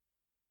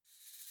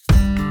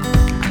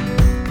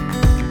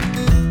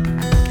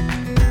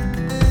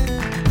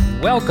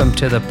Welcome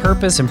to the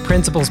Purpose and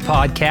Principles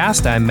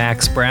Podcast. I'm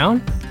Max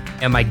Brown,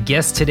 and my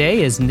guest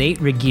today is Nate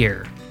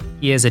Regier.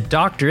 He has a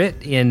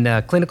doctorate in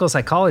clinical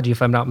psychology,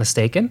 if I'm not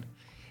mistaken,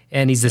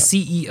 and he's the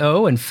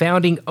CEO and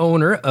founding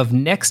owner of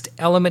Next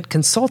Element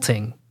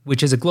Consulting,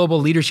 which is a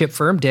global leadership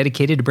firm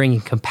dedicated to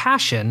bringing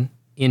compassion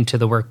into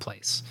the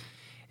workplace.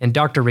 And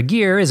Dr.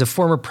 Regier is a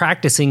former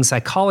practicing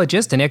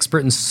psychologist and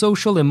expert in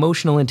social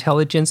emotional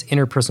intelligence,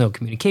 interpersonal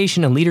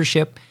communication, and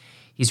leadership.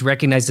 He's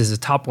recognized as a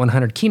top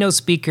 100 keynote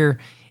speaker,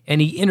 and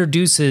he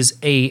introduces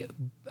a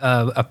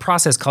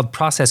process called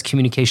process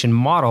communication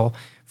model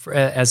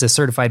as a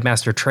certified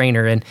master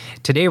trainer. And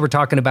today we're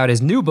talking about his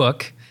new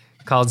book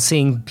called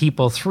Seeing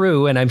People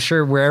Through, and I'm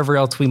sure wherever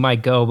else we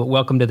might go, but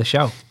welcome to the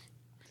show.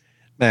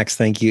 Max,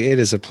 thank you. It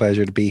is a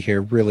pleasure to be here.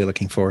 Really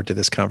looking forward to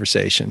this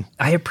conversation.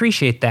 I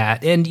appreciate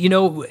that. And you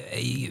know,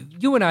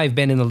 you and I have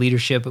been in the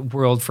leadership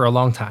world for a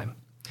long time.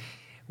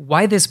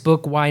 Why this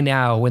book? Why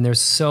now, when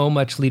there's so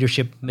much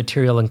leadership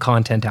material and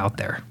content out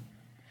there?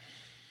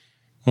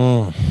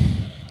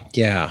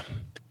 Yeah.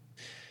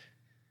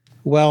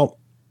 Well,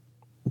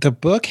 the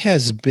book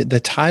has been, the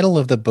title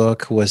of the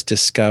book was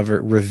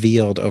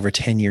revealed over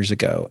 10 years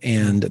ago,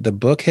 and the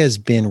book has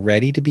been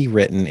ready to be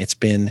written. It's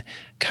been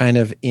kind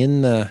of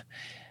in the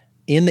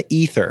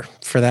ether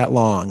for that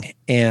long.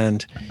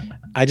 And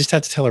I just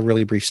have to tell a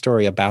really brief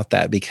story about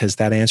that because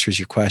that answers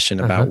your question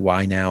about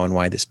why now and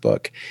why this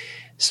book.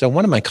 So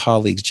one of my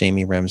colleagues,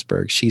 Jamie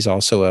Remsburg, she's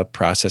also a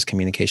process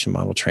communication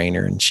model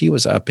trainer, and she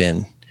was up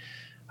in,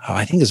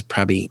 I think it was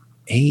probably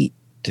 8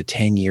 to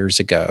 10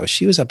 years ago.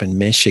 She was up in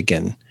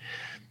Michigan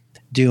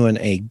doing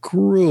a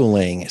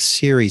grueling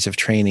series of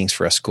trainings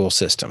for us school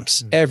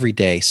systems every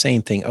day,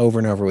 same thing over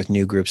and over with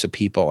new groups of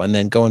people, and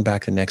then going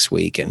back the next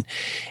week. And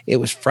it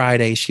was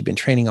Friday. She'd been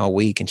training all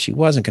week, and she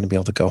wasn't going to be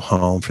able to go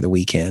home for the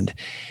weekend.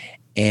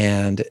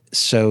 And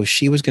so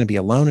she was going to be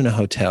alone in a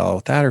hotel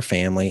without her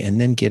family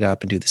and then get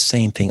up and do the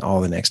same thing all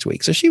the next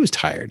week. So she was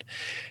tired.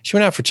 She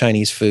went out for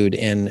Chinese food,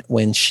 and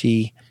when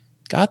she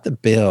got the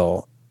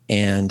bill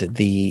and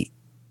the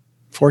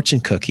fortune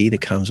cookie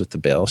that comes with the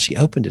bill, she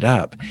opened it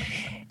up.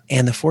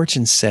 And the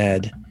fortune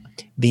said,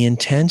 the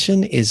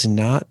intention is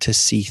not to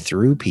see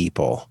through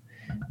people.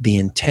 The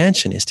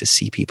intention is to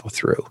see people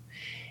through.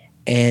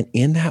 And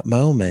in that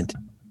moment,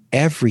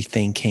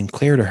 everything came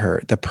clear to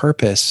her, the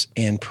purpose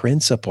and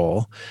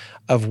principle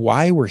of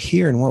why we're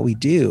here and what we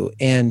do.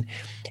 And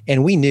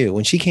we knew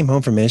when she came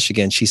home from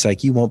Michigan, she's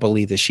like, you won't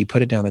believe this. She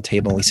put it down on the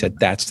table and we said,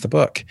 that's the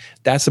book.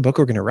 That's the book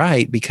we're going to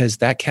write because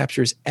that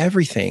captures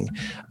everything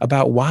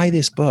about why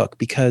this book,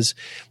 because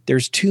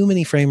there's too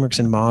many frameworks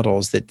and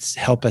models that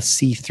help us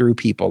see through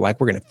people. Like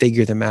we're going to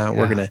figure them out.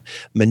 Yeah. We're going to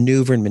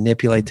maneuver and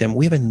manipulate them.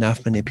 We have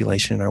enough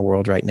manipulation in our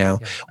world right now.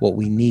 Yeah. What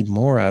we need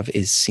more of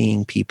is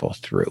seeing people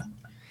through.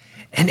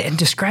 And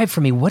describe for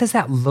me, what does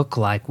that look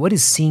like? What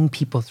does seeing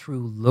people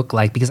through look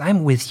like? Because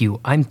I'm with you.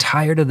 I'm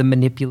tired of the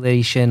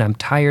manipulation. I'm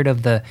tired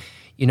of the,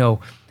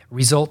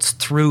 results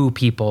through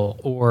people,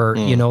 or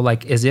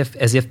like as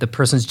if the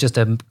person's just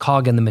a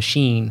cog in the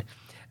machine.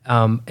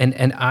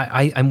 And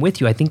I'm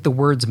with you. I think the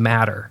words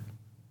matter.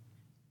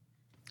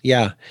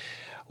 Yeah.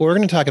 Well, we're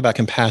going to talk about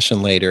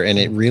compassion later, and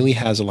it really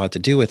has a lot to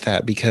do with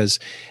that because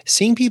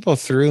seeing people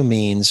through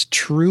means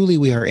truly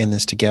we are in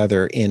this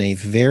together in a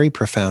very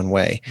profound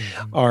way.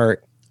 Mm-hmm.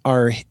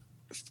 Our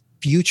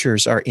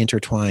futures are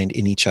intertwined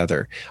in each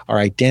other. Our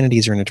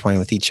identities are intertwined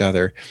with each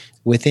other.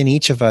 Within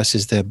each of us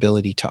is the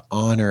ability to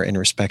honor and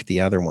respect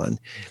the other one.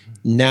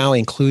 Mm-hmm. Now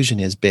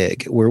inclusion is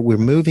big. We're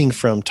moving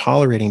from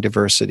tolerating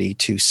diversity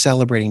to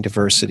celebrating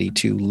diversity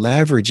to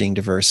leveraging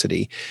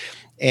diversity.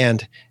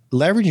 And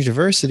leveraging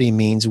diversity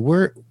means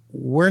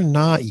we're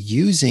not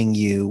using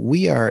you.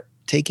 We are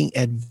taking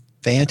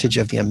advantage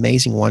of the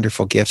amazing,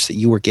 wonderful gifts that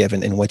you were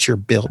given and what you're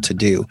built to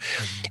do.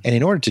 And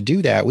in order to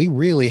do that, we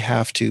really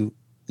have to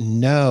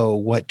know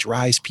what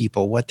drives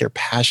people, what they're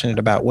passionate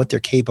about, what they're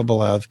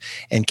capable of,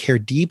 and care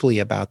deeply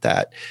about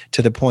that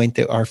to the point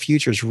that our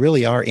futures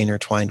really are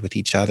intertwined with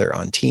each other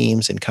on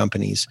teams and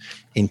companies,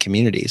 in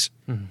communities.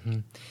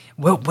 Mm-hmm.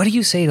 Well, what do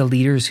you say to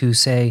leaders who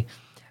say,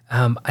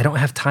 I don't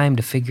have time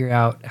to figure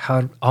out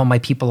how all my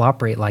people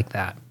operate like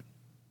that?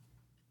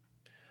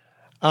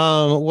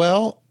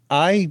 Well,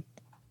 I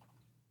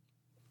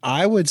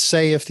would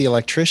say if the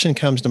electrician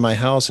comes to my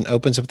house and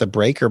opens up the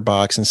breaker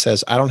box and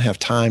says, I don't have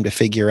time to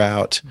figure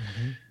out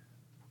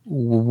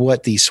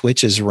what these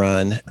switches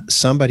run,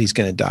 somebody's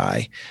going to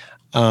die,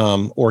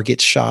 or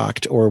get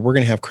shocked, or we're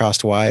going to have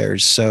crossed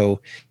wires.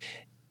 So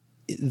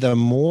the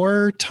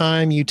more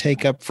time you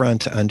take up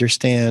front to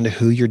understand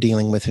who you're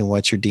dealing with and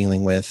what you're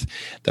dealing with,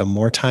 the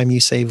more time you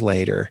save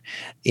later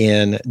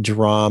in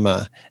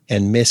drama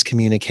and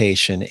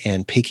miscommunication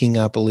and picking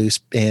up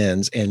loose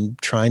ends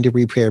and trying to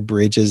repair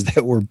bridges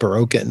that were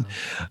broken.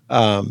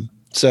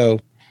 So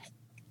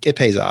it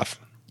pays off.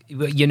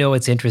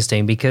 It's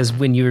interesting because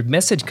when your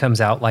message comes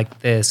out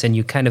like this and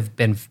you kind of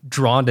been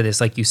drawn to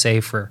this, like you say,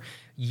 for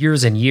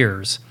years and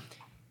years,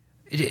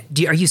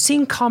 Are you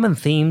seeing common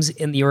themes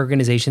in the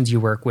organizations you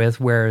work with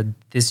where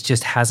this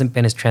just hasn't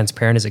been as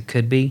transparent as it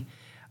could be?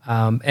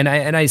 And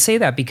I say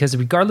that because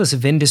regardless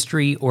of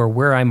industry or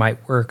where I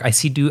might work, I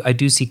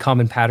do see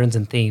common patterns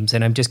and themes.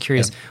 And I'm just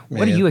curious,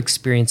 what are you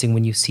experiencing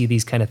when you see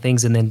these kind of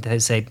things? And then to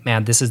say,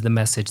 man, this is the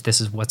message.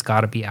 This is what's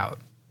got to be out.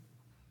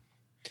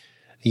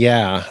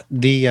 Yeah.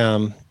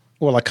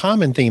 Well, a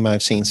common theme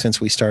I've seen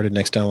since we started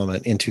Next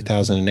Element in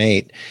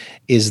 2008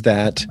 is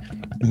that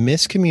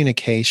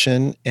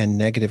miscommunication and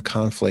negative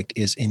conflict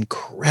is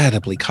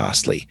incredibly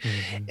costly.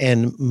 Mm-hmm.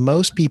 And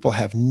most people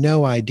have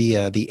no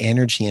idea the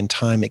energy and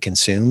time it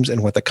consumes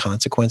and what the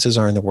consequences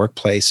are in the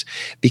workplace,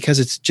 because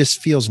it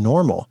just feels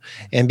normal.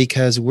 And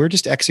because we're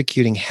just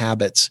executing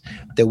habits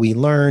that we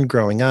learned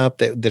growing up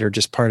that are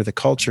just part of the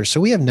culture.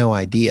 So we have no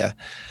idea.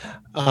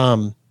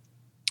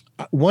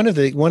 One of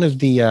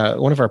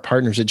our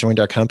partners that joined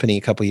our company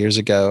a couple of years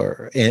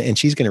ago, and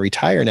she's going to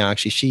retire now.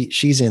 Actually,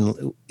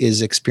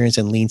 is experienced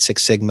in Lean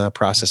Six Sigma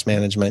process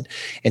management,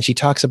 and she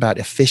talks about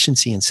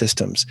efficiency in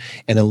systems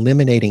and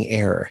eliminating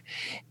error.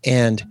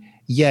 And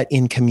yet,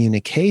 in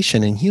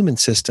communication in human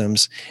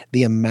systems,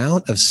 the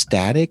amount of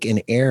static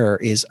and error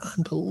is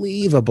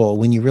unbelievable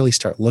when you really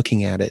start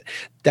looking at it.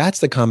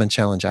 That's the common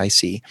challenge I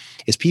see: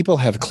 is people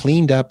have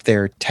cleaned up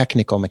their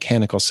technical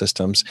mechanical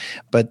systems,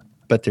 but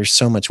there's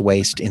so much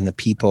waste in the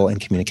people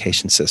and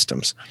communication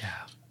systems.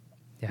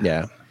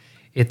 Yeah.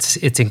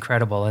 It's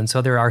incredible. And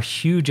so there are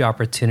huge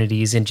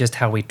opportunities in just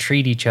how we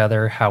treat each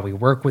other, how we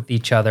work with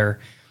each other,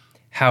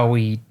 how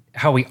we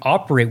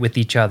operate with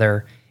each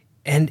other.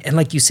 And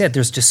like you said,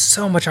 there's just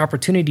so much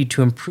opportunity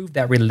to improve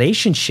that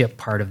relationship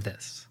part of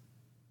this.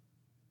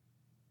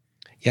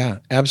 Yeah,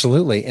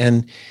 absolutely.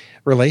 And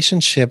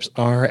relationships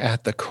are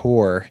at the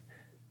core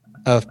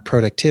of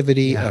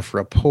productivity, of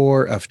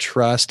rapport, of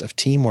trust, of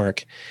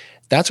teamwork.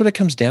 That's what it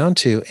comes down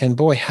to. And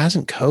boy,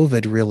 hasn't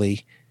COVID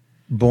really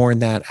borne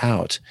that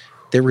out?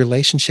 Their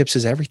relationships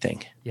is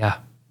everything. Yeah.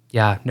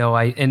 No,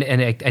 I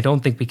don't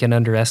think we can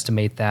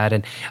underestimate that.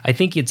 And I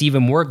think it's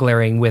even more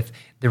glaring with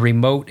the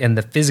remote and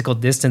the physical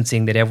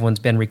distancing that everyone's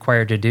been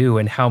required to do,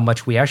 and how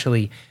much we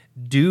actually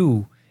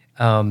do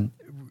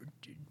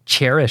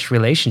cherish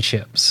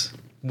relationships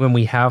when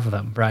we have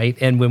them, right?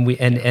 And when we've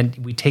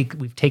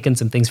taken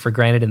some things for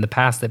granted in the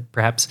past that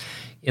perhaps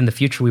in the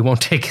future we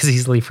won't take as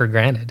easily for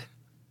granted.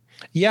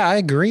 Yeah, I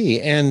agree.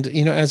 And,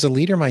 as a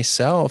leader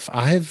myself,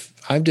 I've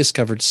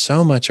discovered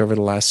so much over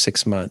the last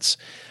 6 months.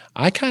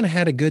 I kind of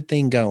had a good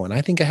thing going.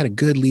 I think I had a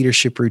good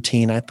leadership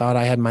routine. I thought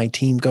I had my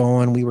team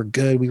going. We were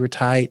good. We were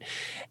tight.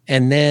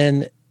 And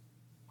then,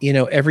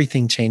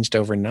 everything changed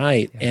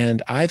overnight,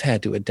 and I've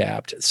had to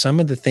adapt.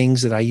 Some of the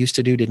things that I used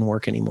to do didn't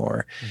work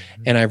anymore.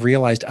 Mm-hmm. And I've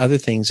realized other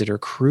things that are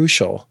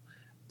crucial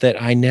that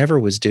I never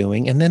was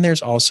doing. And then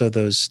there's also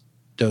those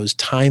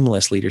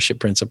timeless leadership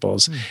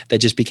principles that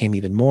just became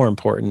even more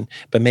important,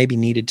 but maybe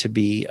needed to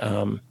be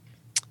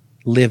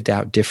lived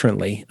out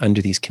differently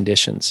under these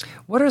conditions.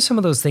 What are some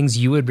of those things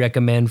you would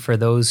recommend for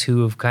those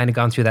who have kind of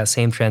gone through that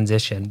same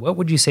transition? What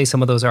would you say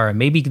some of those are?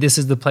 Maybe this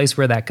is the place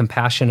where that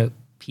compassionate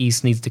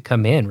piece needs to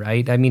come in,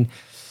 right? I mean,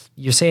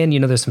 you're saying,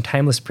 there's some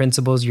timeless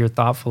principles you're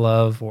thoughtful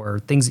of, or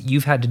things that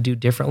you've had to do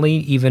differently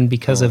even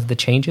because of the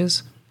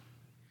changes?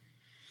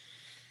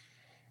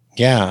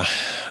 Yeah.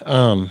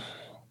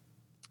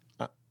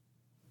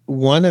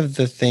 One of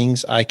the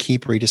things I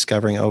keep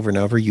rediscovering over and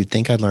over, you'd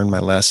think I'd learned my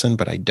lesson,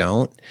 but I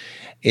don't,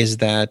 is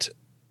that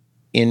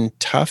in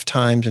tough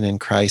times and in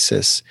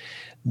crisis,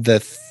 the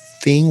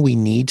thing we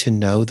need to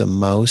know the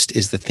most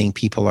is the thing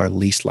people are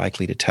least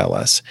likely to tell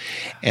us.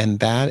 And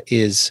that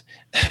is,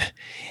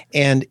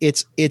 and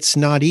it's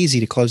not easy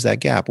to close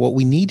that gap. What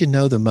we need to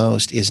know the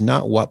most is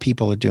not what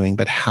people are doing,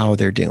 but how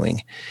they're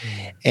doing.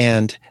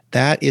 And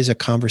that is a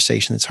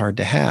conversation that's hard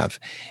to have.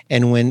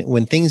 And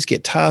when things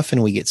get tough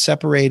and we get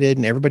separated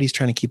and everybody's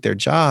trying to keep their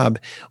job,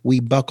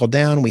 we buckle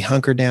down, we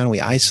hunker down, we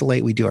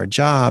isolate, we do our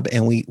job,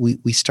 and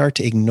we start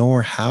to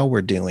ignore how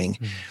we're doing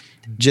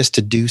just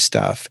to do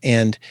stuff.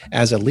 And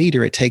as a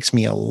leader, it takes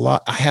me I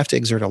have to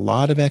exert a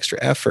lot of extra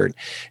effort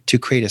to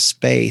create a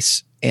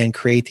space and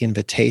create the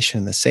invitation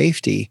and the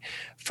safety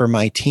for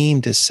my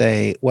team to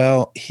say,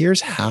 well,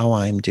 here's how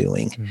I'm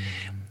doing.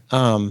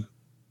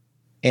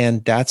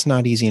 And that's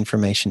not easy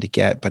information to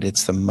get, but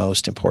it's the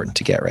most important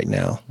to get right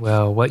now.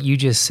 Well, what you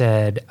just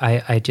said,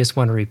 I just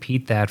want to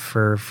repeat that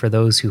for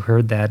those who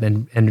heard that,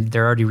 and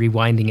they're already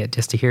rewinding it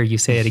just to hear you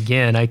say it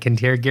again. I can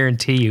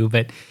guarantee you.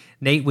 But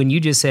Nate, when you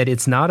just said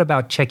it's not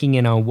about checking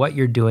in on what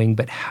you're doing,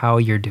 but how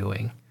you're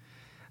doing,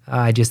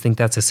 I just think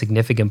that's a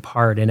significant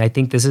part. And I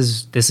think this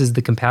is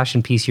the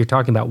compassion piece you're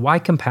talking about. Why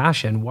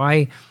compassion?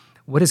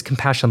 What does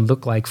compassion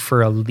look like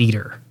for a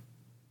leader?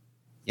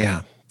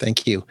 Yeah,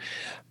 thank you.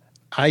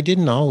 I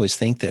didn't always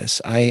think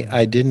this.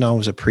 I didn't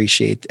always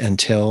appreciate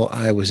until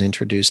I was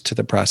introduced to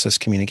the process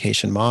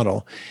communication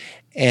model.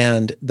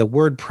 And the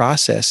word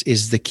process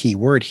is the key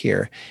word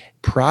here.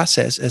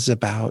 Process is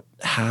about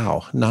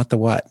how, not the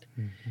what.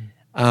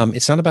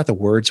 It's not about the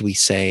words we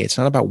say. It's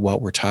not about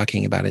what we're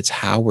talking about. It's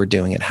how we're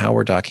doing it, how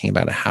we're talking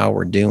about it, how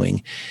we're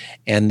doing.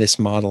 And this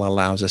model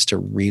allows us to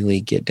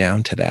really get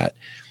down to that.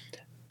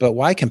 But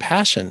why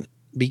compassion?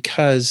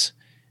 Because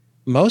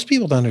most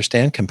people don't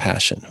understand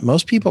compassion.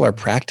 Most people are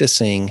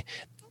practicing,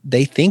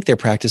 they think they're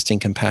practicing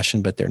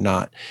compassion, but they're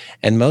not.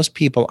 And most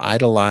people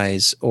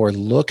idolize or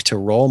look to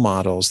role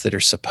models that are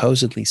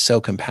supposedly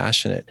so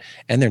compassionate,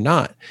 and they're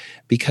not.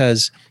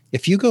 Because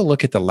if you go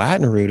look at the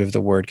Latin root of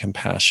the word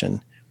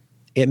compassion,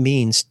 it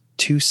means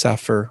to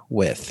suffer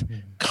with,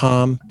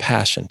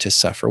 compassion, to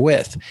suffer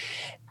with.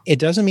 It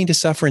doesn't mean to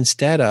suffer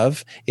instead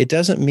of. It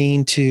doesn't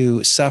mean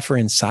to suffer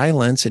in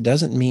silence. It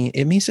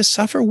means to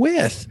suffer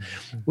with.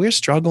 We're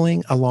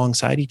struggling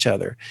alongside each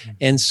other.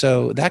 And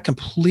so that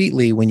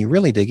completely, when you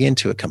really dig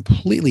into it,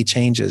 completely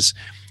changes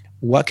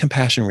what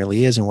compassion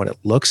really is and what it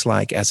looks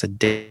like as a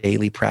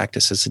daily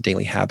practice, as a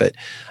daily habit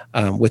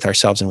with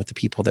ourselves and with the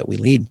people that we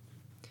lead.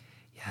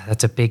 Yeah,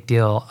 that's a big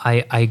deal.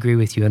 I agree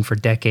with you. And for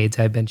decades,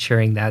 I've been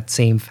sharing that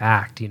same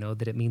fact,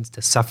 that it means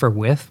to suffer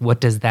with. What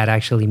does that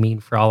actually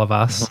mean for all of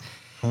us?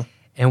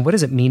 And what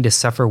does it mean to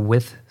suffer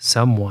with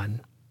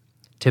someone,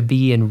 to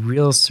be in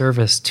real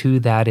service to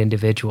that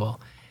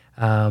individual?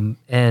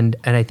 And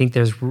I think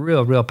there's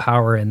real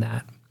power in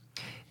that.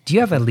 Do you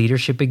have a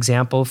leadership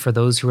example for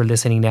those who are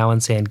listening now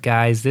and saying,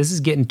 guys, this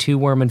is getting too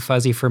warm and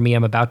fuzzy for me.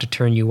 I'm about to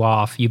turn you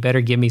off. You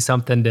better give me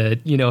something to,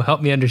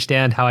 help me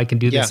understand how I can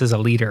do this as a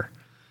leader.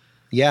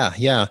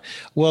 Yeah.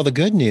 Well, the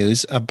good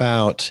news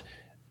about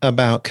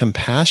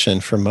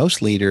compassion for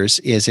most leaders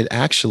is it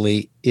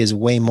actually is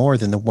way more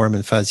than the warm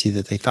and fuzzy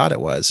that they thought it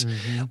was.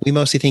 We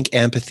mostly think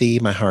empathy,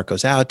 my heart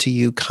goes out to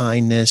you,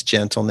 kindness,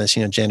 gentleness,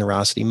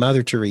 generosity,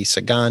 Mother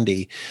Teresa,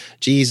 Gandhi,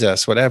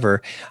 Jesus,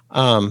 whatever.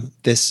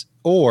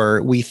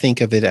 Or we think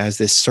of it as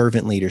this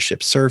servant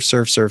leadership,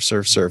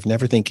 serve.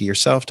 Never think of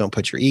yourself. Don't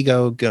let your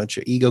ego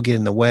get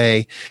in the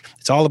way.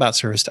 It's all about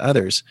service to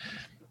others.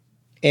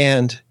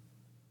 And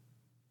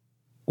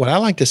what I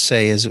like to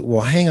say is,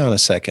 well, hang on a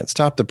second,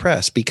 stop the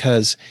press,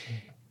 because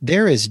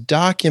there is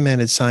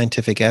documented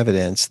scientific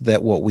evidence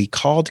that what we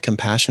called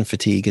compassion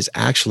fatigue is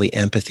actually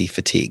empathy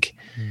fatigue,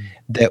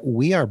 that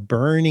we are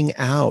burning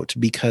out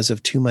because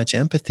of too much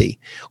empathy.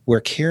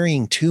 We're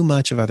carrying too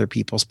much of other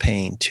people's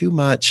pain, too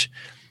much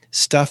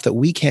stuff that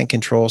we can't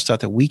control, stuff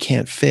that we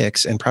can't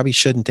fix, and probably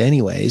shouldn't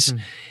anyways.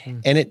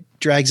 And it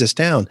drags us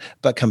down.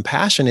 But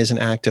compassion is an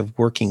act of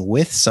working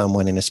with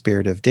someone in a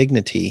spirit of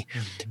dignity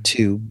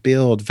to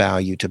build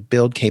value, to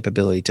build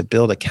capability, to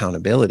build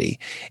accountability.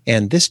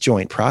 And this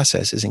joint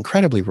process is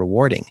incredibly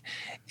rewarding.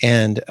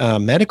 And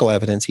medical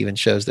evidence even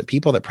shows that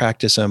people that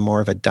practice a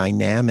more of a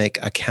dynamic,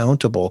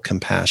 accountable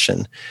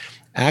compassion,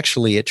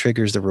 actually it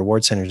triggers the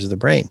reward centers of the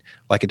brain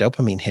like a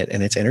dopamine hit,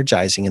 and it's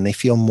energizing, and they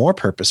feel more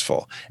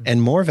purposeful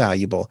and more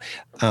valuable.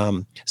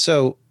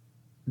 So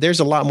there's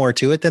a lot more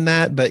to it than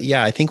that. But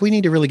yeah, I think we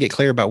need to really get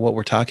clear about what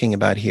we're talking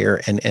about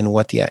here and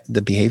what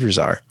the behaviors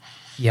are.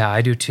 Yeah,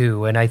 I do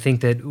too. And I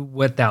think that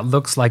what that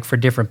looks like for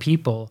different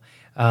people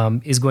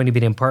is going to be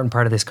an important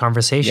part of this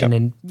conversation.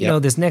 And,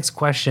 this next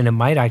question, it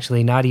might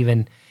actually not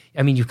even,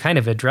 you kind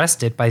of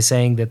addressed it by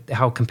saying that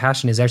how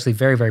compassion is actually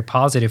very, very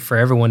positive for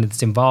everyone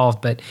that's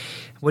involved. But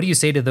what do you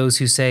say to those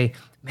who say,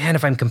 man,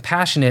 if I'm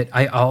compassionate,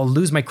 I'll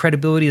lose my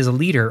credibility as a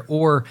leader,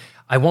 or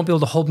I won't be able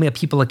to hold my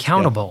people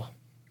accountable?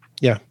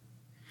 Yeah.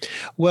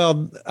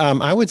 Well,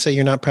 I would say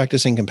you're not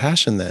practicing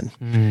compassion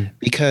then,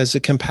 because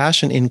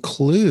compassion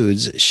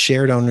includes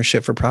shared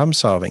ownership for problem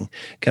solving.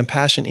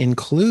 Compassion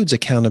includes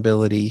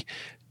accountability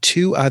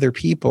to other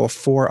people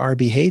for our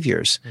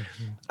behaviors.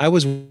 I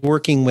was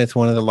working with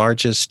one of the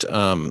largest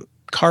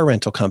car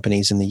rental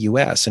companies in the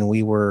U.S., and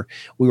we were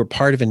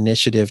part of an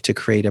initiative to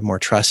create a more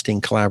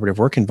trusting, collaborative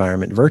work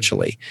environment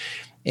virtually.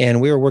 And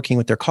we were working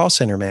with their call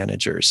center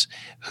managers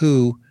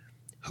who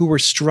were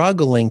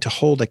struggling to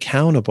hold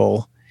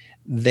accountable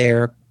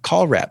their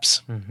call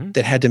reps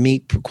that had to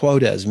meet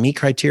quotas, meet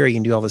criteria,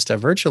 and do all this stuff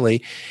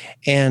virtually.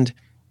 And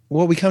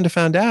what we come to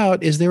find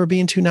out is they were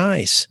being too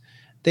nice.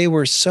 They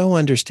were so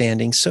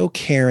understanding, so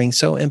caring,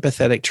 so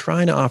empathetic,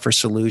 trying to offer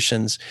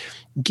solutions,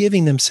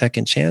 giving them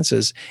second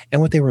chances.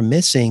 And what they were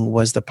missing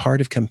was the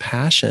part of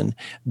compassion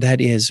that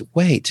is,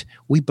 wait,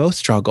 we both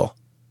struggle,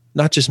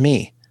 not just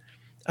me.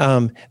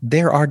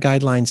 There are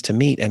guidelines to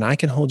meet, and I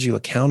can hold you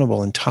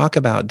accountable and talk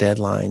about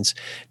deadlines,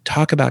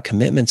 talk about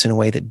commitments in a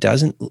way that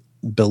doesn't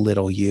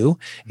belittle you,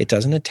 it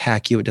doesn't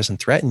attack you, it doesn't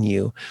threaten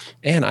you,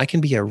 and I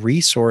can be a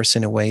resource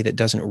in a way that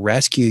doesn't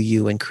rescue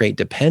you and create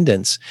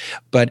dependence,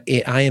 but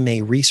I am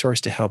a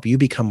resource to help you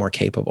become more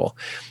capable.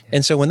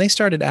 And so when they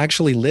started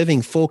actually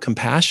living full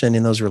compassion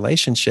in those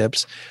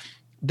relationships,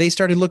 they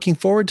started looking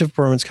forward to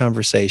performance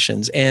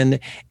conversations, and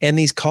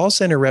these call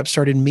center reps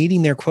started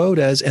meeting their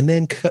quotas and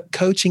then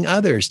coaching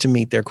others to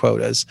meet their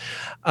quotas,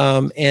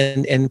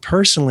 and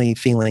personally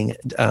feeling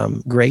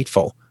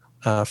grateful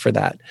for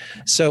that.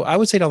 So I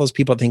would say to all those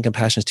people that think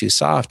compassion is too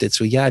soft, it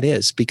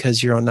is,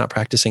 because you're not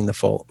practicing the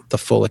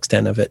full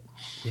extent of it.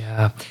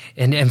 Yeah,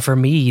 and for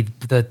me,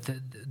 the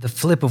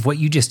flip of what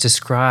you just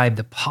described,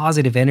 the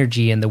positive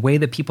energy and the way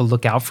that people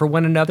look out for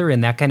one another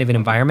in that kind of an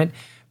environment,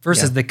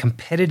 versus the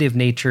competitive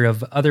nature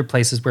of other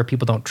places where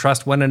people don't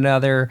trust one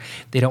another.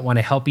 They don't want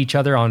to help each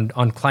other on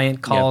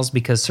client calls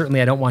because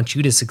certainly I don't want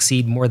you to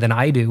succeed more than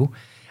I do.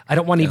 I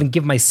don't want to even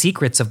give my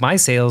secrets of my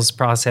sales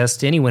process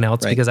to anyone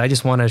else because I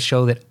just want to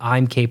show that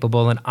I'm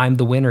capable and I'm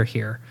the winner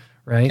here,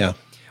 right? Yeah.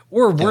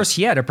 Or worse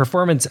yet, a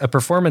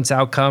performance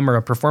outcome or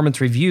a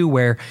performance review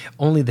where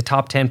only the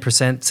top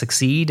 10%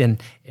 succeed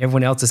and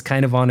everyone else is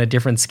kind of on a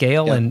different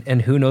scale,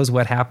 and who knows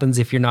what happens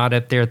if you're not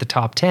up there at the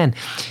top 10.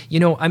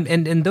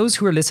 And those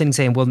who are listening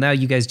saying, well, now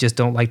you guys just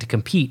don't like to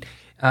compete.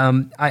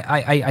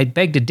 I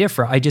beg to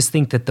differ. I just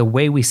think that the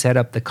way we set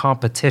up the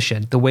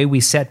competition, the way we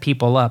set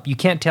people up, you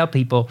can't tell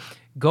people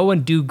go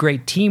and do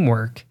great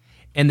teamwork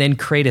and then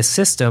create a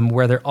system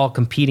where they're all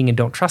competing and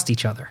don't trust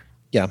each other.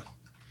 Yeah.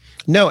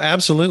 No,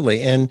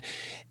 absolutely. And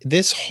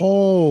this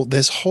whole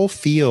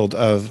field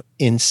of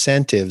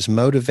incentives,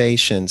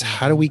 motivations,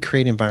 how do we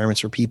create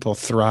environments where people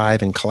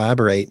thrive and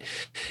collaborate?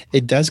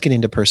 It does get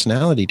into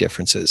personality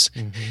differences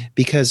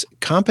because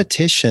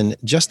competition,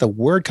 just the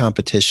word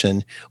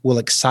competition, will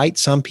excite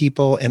some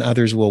people and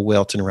others will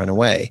wilt and run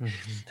away.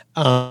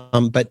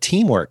 But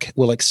teamwork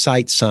will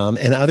excite some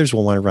and others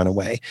will want to run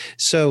away.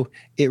 So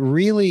it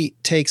really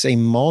takes a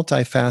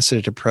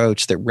multifaceted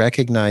approach that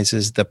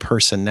recognizes the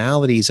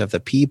personalities of the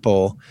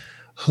people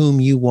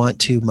whom you want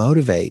to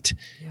motivate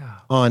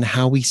on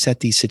how we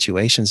set these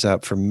situations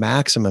up for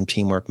maximum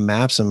teamwork,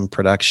 maximum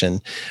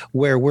production,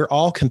 where we're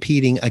all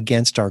competing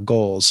against our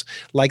goals.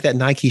 Like that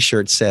Nike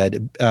shirt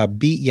said,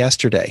 beat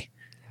yesterday.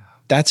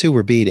 That's who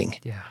we're beating.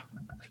 Yeah.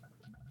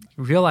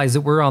 Realize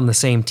that we're on the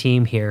same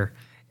team here.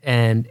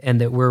 And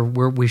that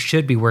we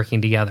should be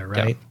working together,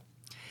 right?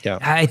 Yeah.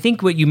 I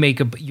think what you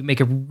make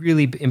a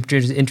really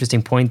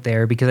interesting point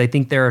there, because I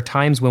think there are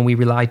times when we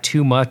rely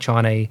too much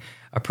on a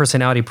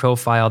personality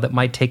profile that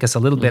might take us a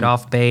little bit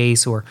off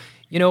base, or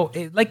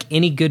like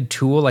any good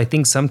tool. I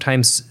think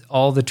sometimes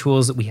all the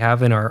tools that we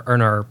have in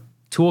our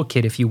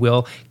toolkit, if you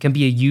will, can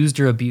be used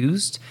or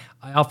abused.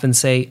 I often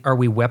say, are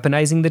we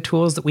weaponizing the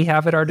tools that we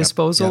have at our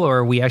disposal, or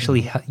are we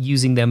actually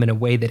using them in a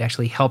way that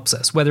actually helps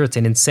us, whether it's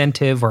an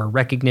incentive or a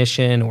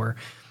recognition or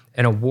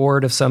an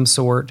award of some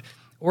sort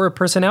or a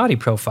personality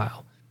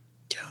profile?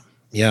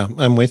 Yeah,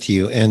 I'm with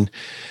you. And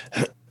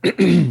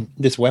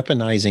this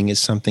weaponizing is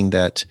something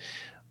that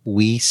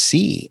we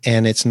see,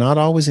 and it's not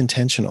always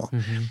intentional.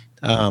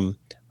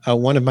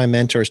 One of my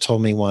mentors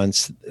told me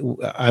once,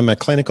 I'm a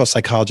clinical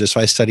psychologist, so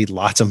I studied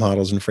lots of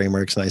models and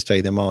frameworks, and I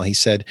studied them all. He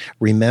said,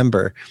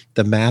 remember,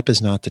 the map is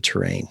not the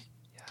terrain.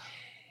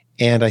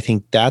 And I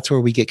think that's where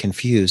we get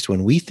confused.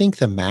 When we think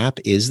the map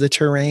is the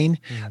terrain,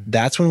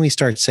 that's when we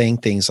start saying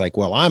things like,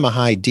 well, I'm a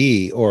high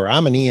D, or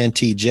I'm an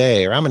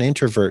ENTJ, or I'm an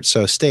introvert,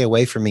 so stay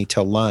away from me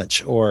till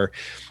lunch, or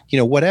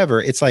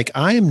whatever. It's like,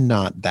 I am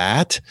not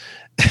that.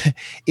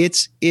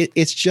 It's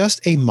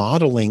just a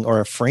modeling or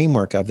a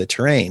framework of the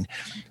terrain.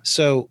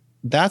 So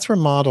that's where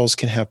models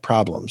can have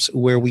problems,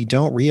 where we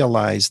don't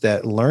realize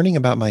that learning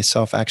about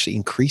myself actually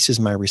increases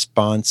my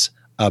response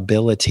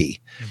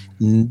ability.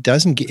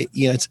 Doesn't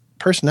get,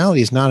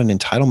 personality is not an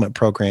entitlement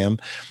program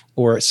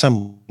or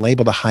some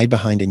label to hide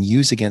behind and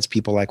use against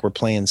people like we're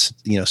playing,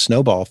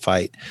 snowball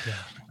fight.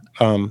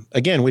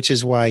 Again, which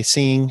is why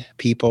seeing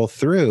people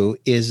through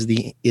is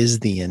the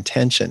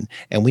intention,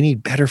 and we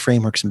need better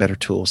frameworks and better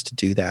tools to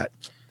do that.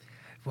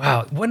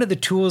 Wow. One of the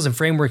tools and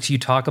frameworks you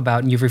talk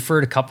about, and you've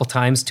referred a couple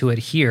times to it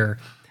here,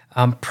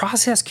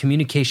 process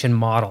communication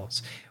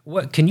models.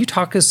 Can you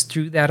talk us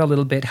through that a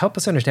little bit? Help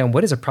us understand,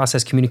 what is a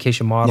process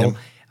communication model,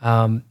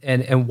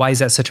 and why is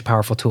that such a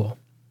powerful tool?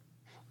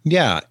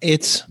 Yeah,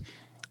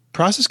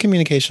 process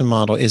communication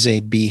model is a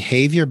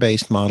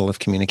behavior-based model of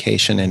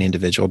communication and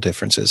individual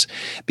differences.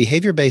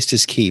 Behavior-based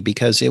is key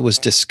because it was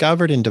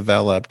discovered and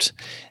developed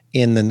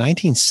in the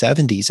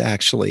 1970s,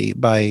 actually,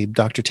 by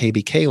Dr.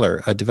 Taby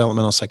Kaler, a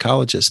developmental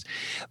psychologist.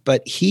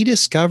 But he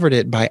discovered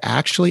it by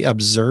actually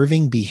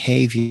observing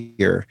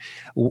behavior,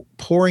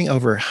 poring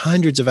over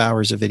hundreds of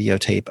hours of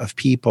videotape of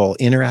people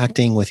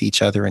interacting with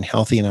each other in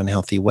healthy and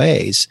unhealthy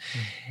ways.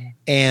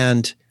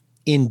 And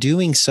in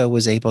doing so,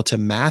 was able to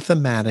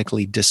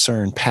mathematically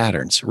discern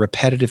patterns,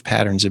 repetitive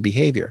patterns of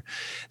behavior.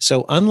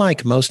 So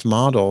unlike most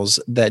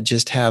models that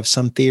just have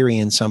some theory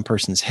in some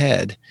person's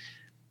head,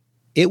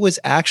 it was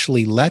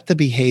actually let the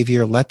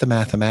behavior, let the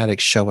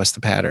mathematics show us the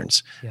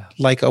patterns,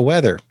 like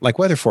weather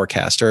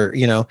forecast, or,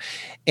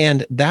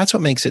 and that's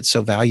what makes it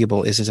so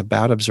valuable. Is it's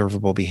about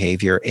observable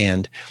behavior.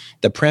 And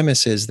the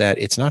premise is that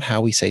it's not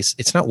how we say,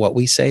 it's not what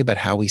we say, but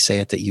how we say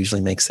it that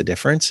usually makes the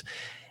difference.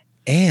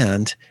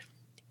 And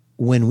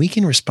when we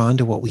can respond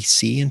to what we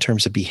see in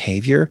terms of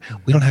behavior,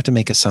 we don't have to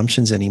make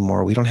assumptions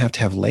anymore. We don't have to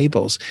have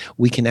labels.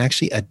 We can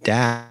actually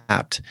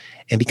adapt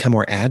and become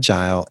more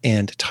agile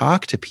and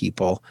talk to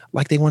people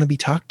like they want to be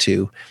talked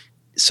to,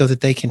 so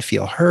that they can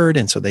feel heard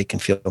and so they can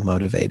feel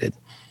motivated.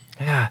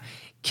 Yeah.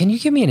 Can you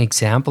give me an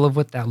example of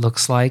what that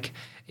looks like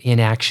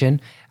in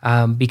action?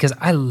 Because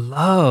I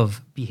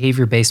love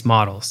behavior-based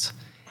models.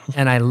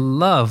 And I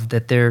love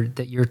that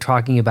you're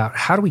talking about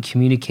how do we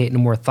communicate in a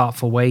more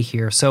thoughtful way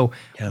here. So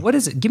what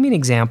is it? Give me an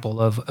example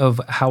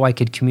of how I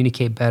could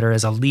communicate better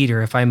as a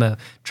leader if I'm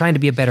trying to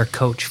be a better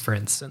coach, for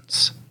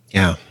instance.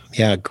 Yeah,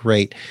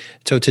 great.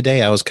 So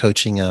today I was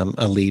coaching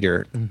a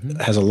leader,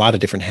 has a lot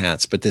of different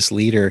hats, but this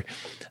leader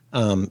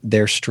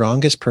their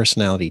strongest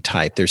personality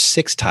type. There's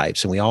 6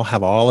 types, and we all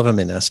have all of them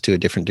in us to a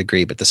different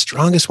degree, but the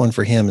strongest one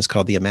for him is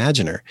called the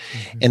imaginer.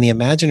 And the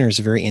imaginer is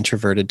a very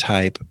introverted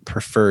type,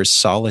 prefers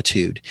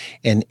solitude,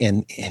 and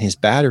his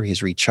battery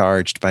is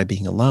recharged by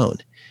being alone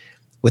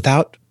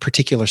without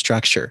particular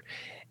structure.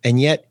 And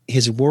yet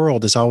his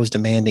world is always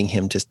demanding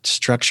him to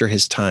structure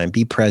his time,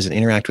 be present,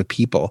 interact with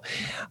people.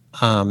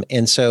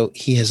 And so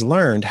he has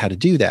learned how to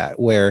do that,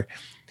 where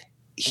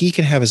he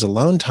can have his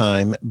alone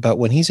time, but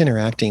when he's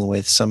interacting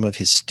with some of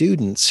his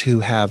students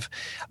who have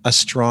a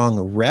strong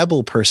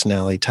rebel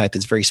personality type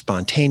that's very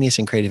spontaneous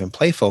and creative and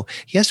playful,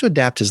 he has to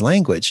adapt his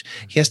language.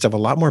 He has to have a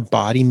lot more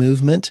body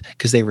movement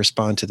because they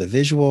respond to the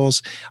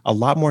visuals, a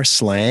lot more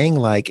slang.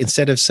 Like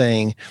instead of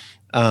saying,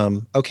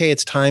 okay,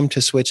 it's time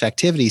to switch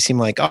activities, seem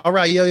like, all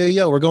right,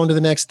 yo, we're going to the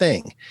next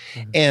thing.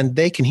 And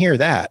they can hear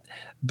that.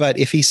 But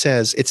if he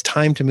says it's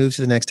time to move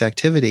to the next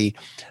activity,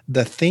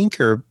 the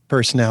thinker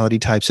personality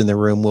types in the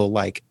room will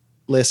like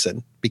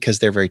listen because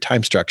they're very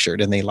time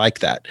structured and they like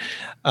that.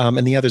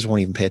 And the others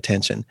won't even pay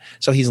attention.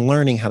 So he's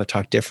learning how to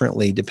talk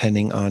differently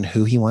depending on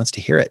who he wants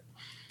to hear it.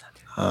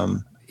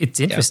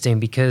 It's interesting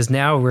because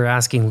now we're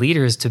asking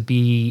leaders to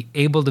be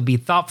able to be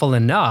thoughtful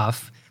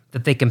enough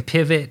that they can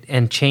pivot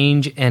and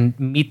change and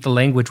meet the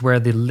language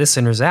where the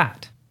listener's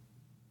at.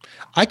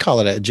 I call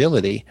it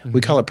agility.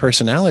 We call it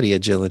personality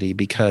agility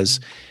because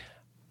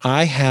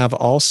I have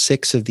all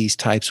 6 of these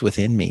types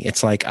within me.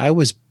 It's like I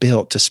was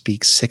built to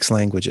speak 6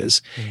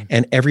 languages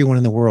and everyone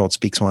in the world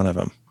speaks one of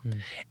them.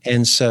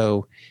 And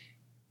so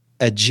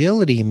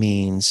agility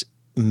means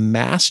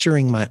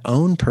mastering my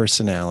own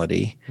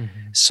personality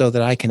so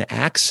that I can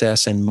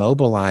access and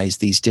mobilize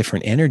these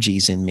different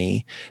energies in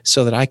me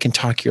so that I can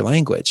talk your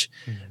language.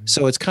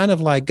 So it's kind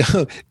of like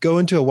go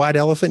into a white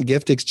elephant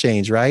gift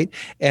exchange, right?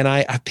 And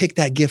I pick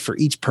that gift for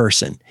each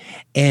person,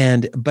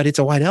 but it's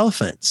a white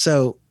elephant.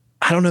 So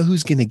I don't know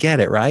who's going to get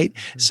it, right?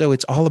 So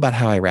it's all about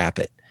how I wrap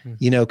it.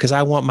 Because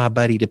I want my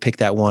buddy to pick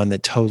that one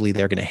that totally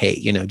they're going to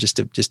hate, just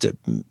to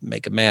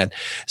make them mad.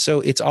 So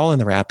it's all in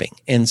the wrapping.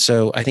 And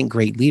so I think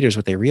great leaders,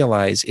 what they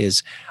realize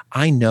is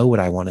I know what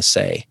I want to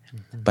say,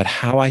 but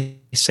how I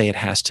say it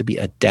has to be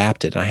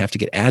adapted. And I have to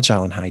get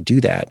agile in how I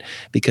do that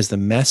because the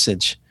way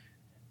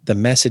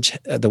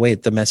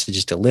the message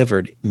is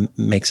delivered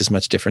makes as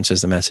much difference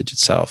as the message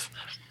itself.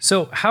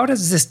 So how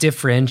does this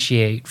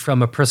differentiate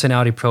from a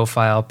personality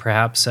profile,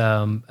 perhaps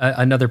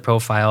another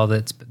profile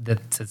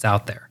that's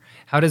out there?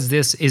 How does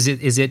this, is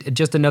it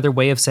just another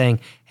way of saying,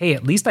 hey,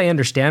 at least I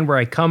understand where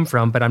I come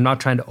from, but I'm not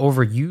trying to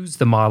overuse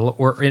the model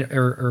or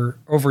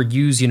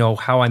overuse,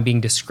 how I'm being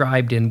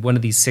described in one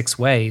of these 6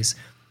 ways,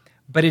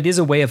 but it is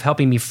a way of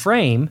helping me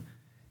frame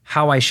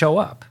how I show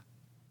up.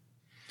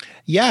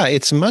 Yeah,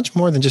 it's much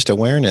more than just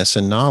awareness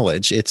and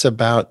knowledge. It's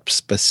about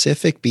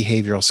specific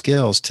behavioral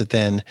skills to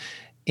then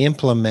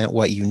implement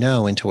what you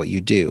know into what you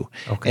do.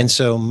 Okay. And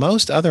so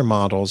most other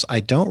models,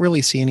 I don't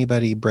really see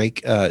anybody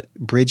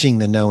bridging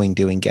the knowing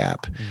doing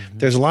gap.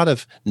 There's a lot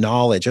of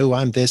knowledge. Oh,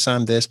 I'm this,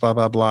 blah,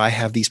 blah, blah. I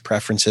have these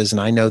preferences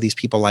and I know these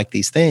people like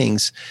these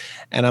things.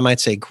 And I might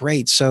say,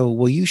 great. So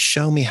will you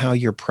show me how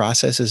your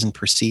processes and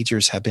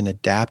procedures have been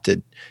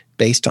adapted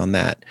based on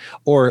that?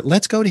 Or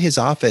let's go to his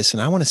office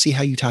and I want to see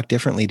how you talk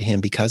differently to him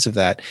because of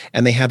that.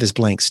 And they have this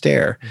blank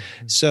stare.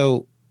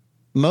 So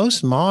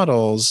most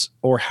models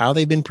or how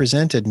they've been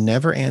presented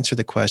never answer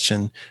the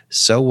question,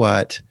 so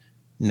what,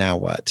 now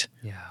what?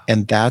 Yeah.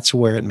 And that's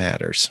where it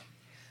matters.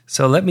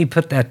 So let me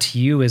put that to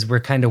you as we're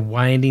kind of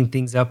winding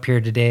things up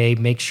here today.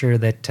 Make sure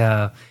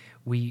that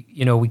we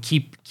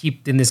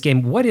keep in this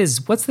game.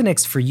 What's the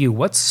next for you?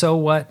 What's so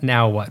what,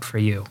 now what for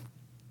you?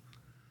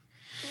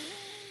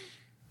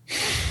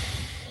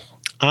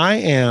 I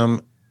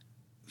am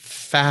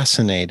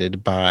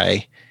fascinated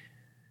by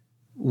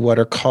what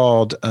are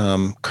called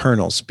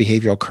kernels,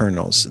 behavioral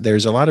kernels.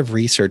 There's a lot of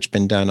research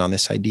been done on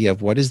this idea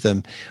of what is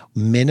the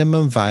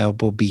minimum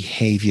viable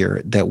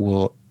behavior that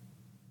will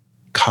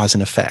cause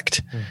an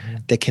effect,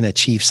 that can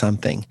achieve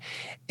something.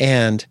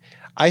 And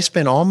I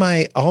spent all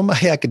my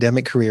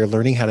academic career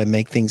learning how to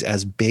make things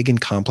as big and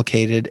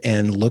complicated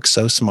and look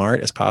so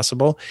smart as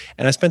possible.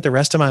 And I spent the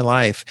rest of my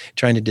life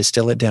trying to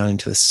distill it down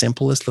into the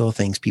simplest little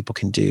things people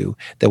can do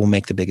that will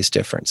make the biggest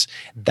difference.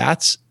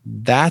 That's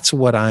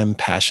what I'm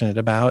passionate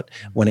about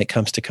when it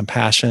comes to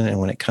compassion and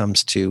when it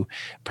comes to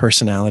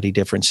personality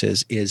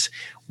differences is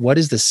what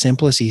is the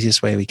simplest,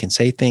 easiest way we can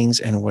say things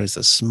and what is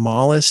the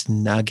smallest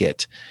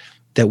nugget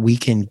that we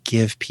can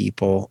give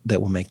people that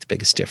will make the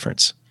biggest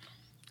difference.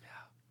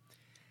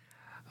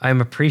 I'm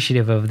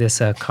appreciative of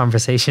this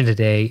conversation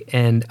today,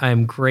 and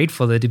I'm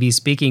grateful to be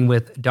speaking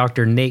with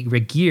Dr. Nate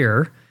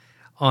Regier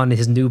on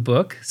his new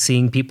book,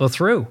 Seeing People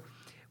Through.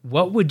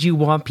 What would you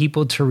want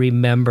people to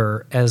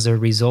remember as a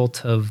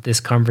result of this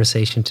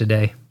conversation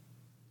today?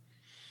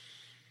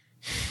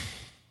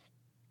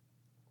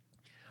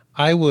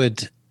 I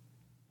would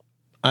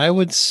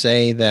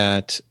say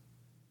that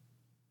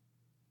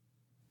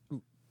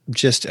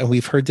and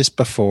we've heard this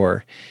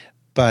before,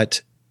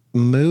 but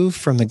move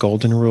from the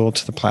golden rule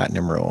to the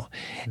platinum rule.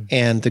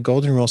 And the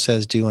golden rule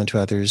says, do unto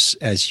others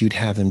as you'd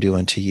have them do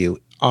unto you.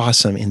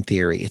 awesome in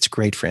theory. It's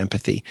great for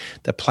empathy.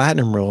 The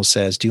Platinum Rule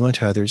says, do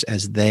unto others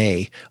as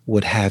they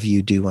would have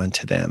you do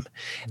unto them.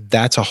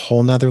 That's a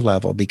whole nother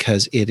level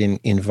because it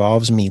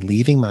involves me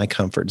leaving my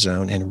comfort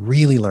zone and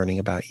really learning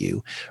about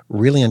you,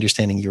 really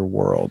understanding your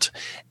world.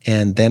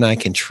 And then I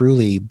can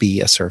truly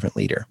be a servant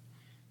leader.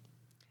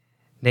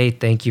 Nate,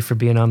 thank you for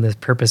being on the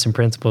Purpose and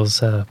Principles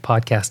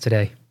podcast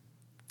today.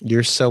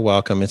 You're so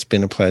welcome. It's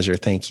been a pleasure.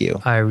 Thank you.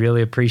 I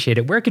really appreciate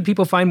it. Where can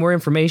people find more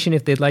information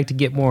if they'd like to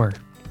get more?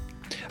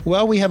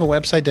 Well, we have a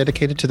website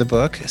dedicated to the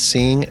book,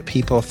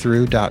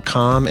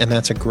 seeingpeoplethrough.com, and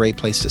that's a great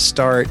place to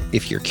start.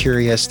 If you're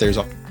curious, there's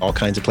all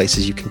kinds of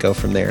places you can go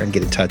from there and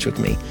get in touch with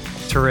me.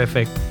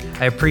 Terrific.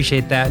 I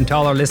appreciate that. And to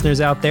all our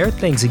listeners out there,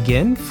 thanks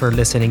again for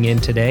listening in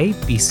today.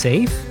 Be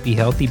safe, be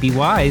healthy, be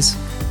wise.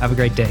 Have a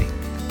great day.